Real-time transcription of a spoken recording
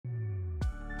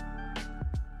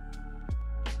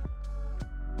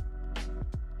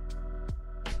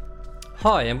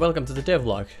Hi and welcome to the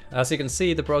devlog. As you can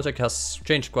see, the project has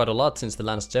changed quite a lot since the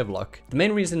last devlog. The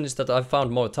main reason is that I've found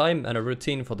more time and a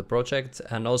routine for the project,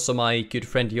 and also my good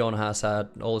friend Jon has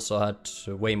also had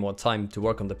way more time to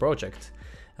work on the project.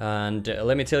 And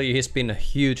let me tell you, he's been a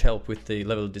huge help with the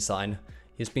level design.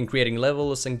 He's been creating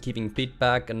levels and giving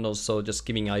feedback and also just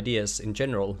giving ideas in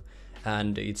general,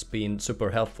 and it's been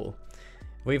super helpful.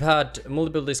 We've had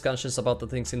multiple discussions about the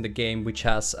things in the game, which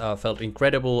has felt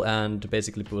incredible and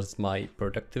basically boosted my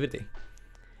productivity.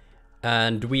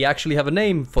 And we actually have a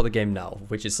name for the game now,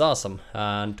 which is awesome.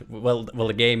 And well,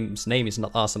 the game's name is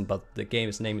not awesome, but the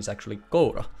game's name is actually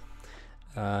Koura.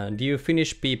 And you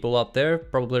Finnish people out there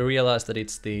probably realize that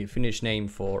it's the Finnish name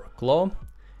for claw,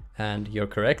 and you're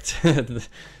correct.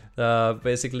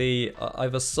 Basically, I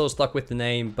was so stuck with the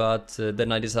name, but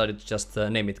then I decided to just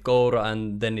name it Koura,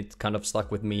 and then it kind of stuck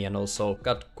with me, and also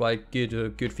got quite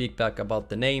good feedback about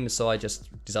the name, so I just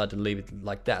decided to leave it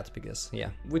like that, because yeah.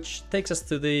 Which takes us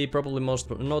to the probably most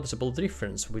noticeable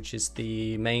difference, which is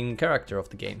the main character of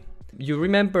the game. You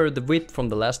remember the wit from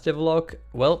the last devlog?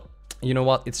 Well, you know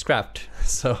what, it's scrapped.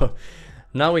 So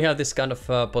now we have this kind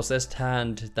of possessed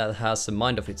hand that has a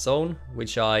mind of its own,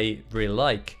 which I really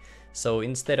like. So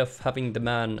instead of having the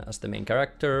man as the main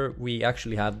character, we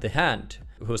actually have the hand,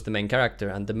 who's the main character,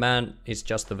 and the man is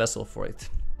just a vessel for it.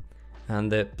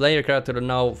 And the player character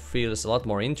now feels a lot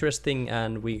more interesting,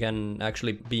 and we can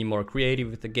actually be more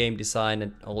creative with the game design,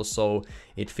 and also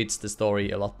it fits the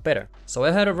story a lot better. So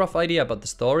I had a rough idea about the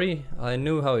story. I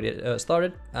knew how it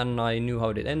started, and I knew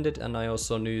how it ended, and I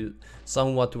also knew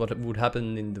somewhat what would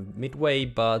happen in the midway,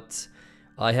 but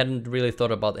I hadn't really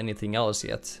thought about anything else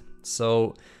yet.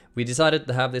 So we decided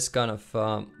to have this kind of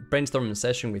brainstorming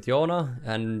session with Joona,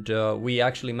 and we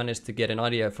actually managed to get an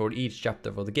idea for each chapter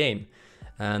for the game.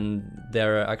 And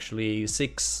there are actually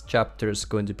 6 chapters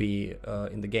going to be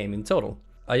in the game in total.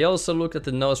 I also looked at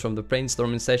the notes from the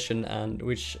brainstorming session, and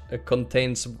which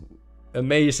contains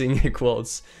amazing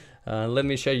quotes. Let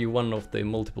me show you one of the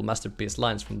multiple masterpiece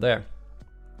lines from there.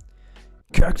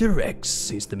 Character X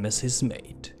sees the mess he's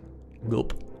made.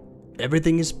 Gulp.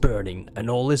 Everything is burning and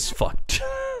all is fucked.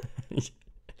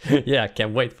 Yeah, I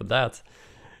can't wait for that.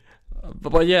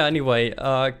 But yeah, anyway,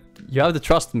 you have to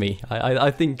trust me. I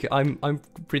think I'm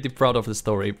pretty proud of the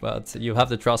story, but you have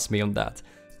to trust me on that.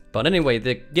 But anyway,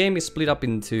 the game is split up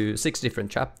into 6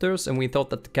 different chapters, and we thought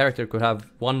that the character could have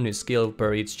 1 new skill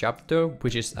per each chapter,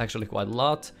 which is actually quite a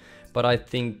lot, but I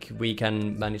think we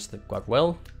can manage that quite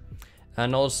well.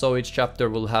 And also each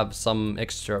chapter will have some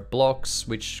extra blocks,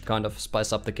 which kind of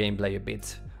spice up the gameplay a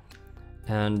bit.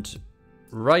 And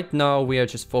right now we are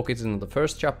just focusing on the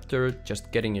first chapter, just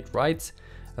getting it right,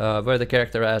 where the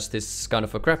character has this kind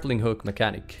of a grappling hook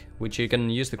mechanic, which you can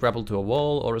use to grapple to a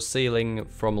wall or a ceiling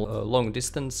from a long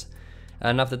distance,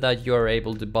 and after that you are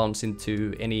able to bounce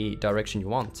into any direction you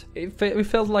want. It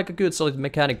felt like a good solid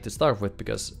mechanic to start with,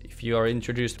 because if you are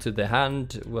introduced to the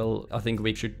hand, well, I think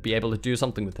we should be able to do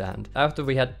something with the hand. After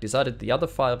we had decided the other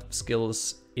 5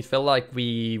 skills, it felt like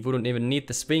we wouldn't even need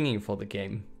the swinging for the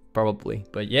game. Probably.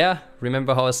 But yeah,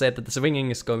 remember how I said that the swinging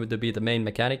is going to be the main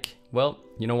mechanic? Well,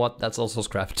 you know what, that's also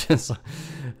scrapped.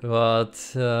 But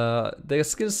the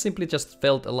skills simply just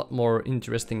felt a lot more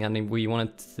interesting, and we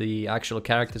wanted the actual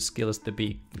character skills to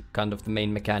be kind of the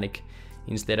main mechanic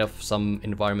instead of some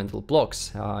environmental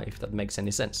blocks, if that makes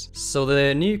any sense. So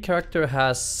the new character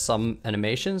has some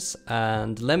animations,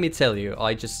 and let me tell you,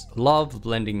 I just love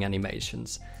blending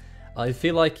animations. I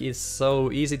feel like it's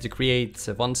so easy to create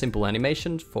one simple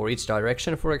animation for each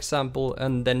direction, for example,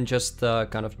 and then just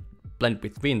kind of blend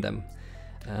between them.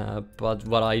 But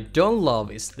what I don't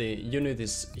love is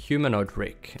this humanoid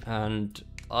rig, and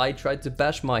I tried to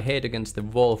bash my head against the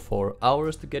wall for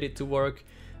hours to get it to work,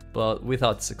 but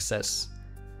without success.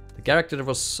 The character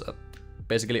was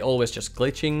basically always just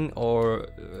glitching, or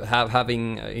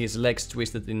having his legs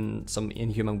twisted in some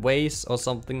inhuman ways or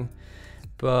something.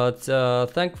 But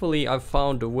thankfully I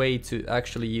found a way to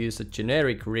actually use a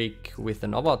generic rig with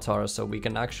an avatar, so we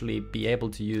can actually be able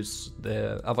to use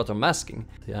the avatar masking,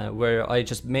 where I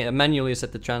just manually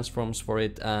set the transforms for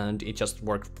it, and it just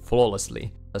worked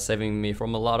flawlessly, saving me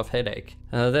from a lot of headache.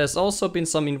 There's also been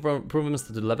some improvements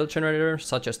to the level generator,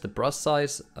 such as the brush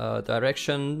size,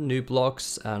 direction, new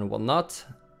blocks and whatnot.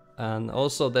 And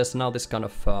also there's now this kind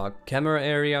of camera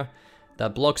area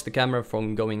that blocks the camera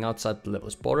from going outside the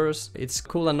level's borders. It's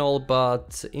cool and all,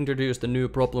 but introduced a new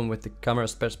problem with the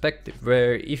camera's perspective,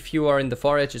 where if you are in the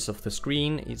far edges of the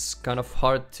screen, it's kind of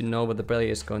hard to know where the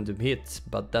player is going to hit,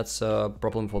 but that's a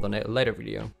problem for the later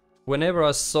video. Whenever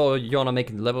I saw Joona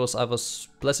making the levels, I was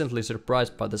pleasantly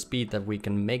surprised by the speed that we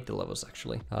can make the levels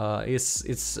actually.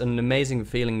 It's an amazing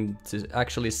feeling to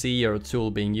actually see your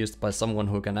tool being used by someone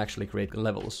who can actually create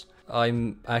levels.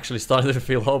 I'm actually starting to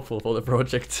feel hopeful for the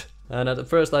project. And at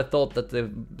first I thought that the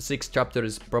 6th chapter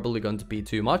is probably going to be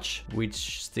too much,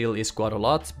 which still is quite a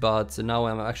lot, but now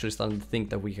I'm actually starting to think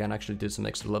that we can actually do some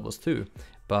extra levels too.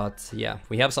 But yeah,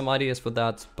 we have some ideas for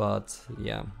that, but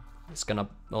yeah, it's gonna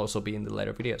also be in the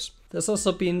later videos. There's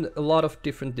also been a lot of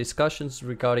different discussions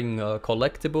regarding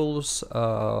collectibles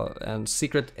and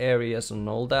secret areas and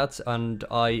all that, and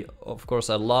of course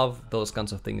I love those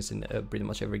kinds of things in pretty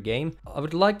much every game. I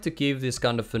would like to give this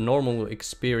kind of a normal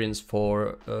experience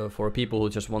for people who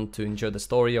just want to enjoy the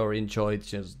story or enjoy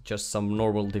just some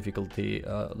normal difficulty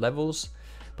levels.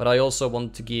 But I also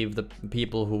want to give the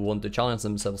people who want to challenge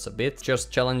themselves a bit,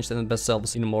 just challenge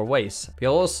themselves in more ways. We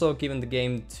have also given the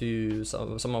game to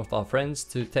some of our friends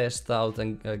to test out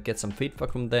and get some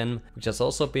feedback from them, which has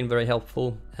also been very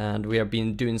helpful. And we have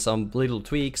been doing some little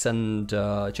tweaks and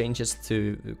changes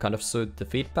to kind of suit the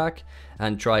feedback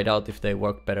and try it out if they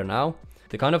work better now.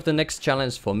 The next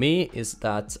challenge for me is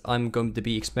that I'm going to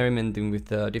be experimenting with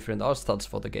different art styles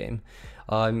for the game.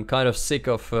 I'm kind of sick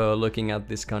of looking at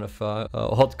this kind of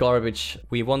hot garbage.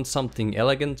 We want something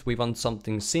elegant, we want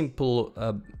something simple,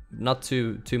 not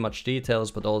too much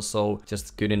details, but also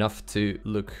just good enough to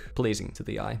look pleasing to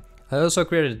the eye. I also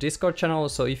created a Discord channel,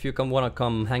 so if you want to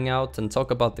come hang out and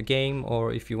talk about the game,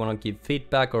 or if you want to give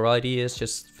feedback or ideas,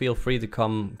 just feel free to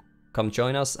come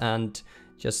join us and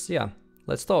just, yeah,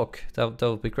 let's talk. That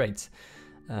would be great.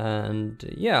 And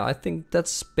yeah, I think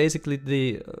that's basically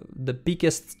the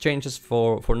biggest changes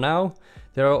for now.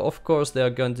 There are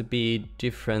going to be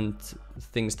different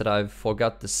things that I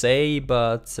forgot to say,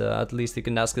 but at least you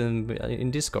can ask them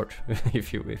in Discord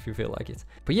if you feel like it.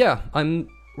 But yeah,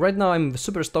 right now I'm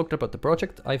super stoked about the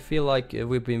project. I feel like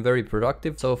we've been very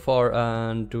productive so far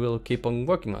and we'll keep on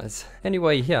working on it.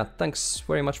 Anyway, yeah, thanks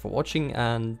very much for watching,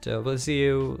 and we'll see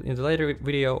you in the later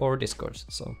video or Discord.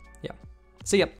 So yeah, see ya!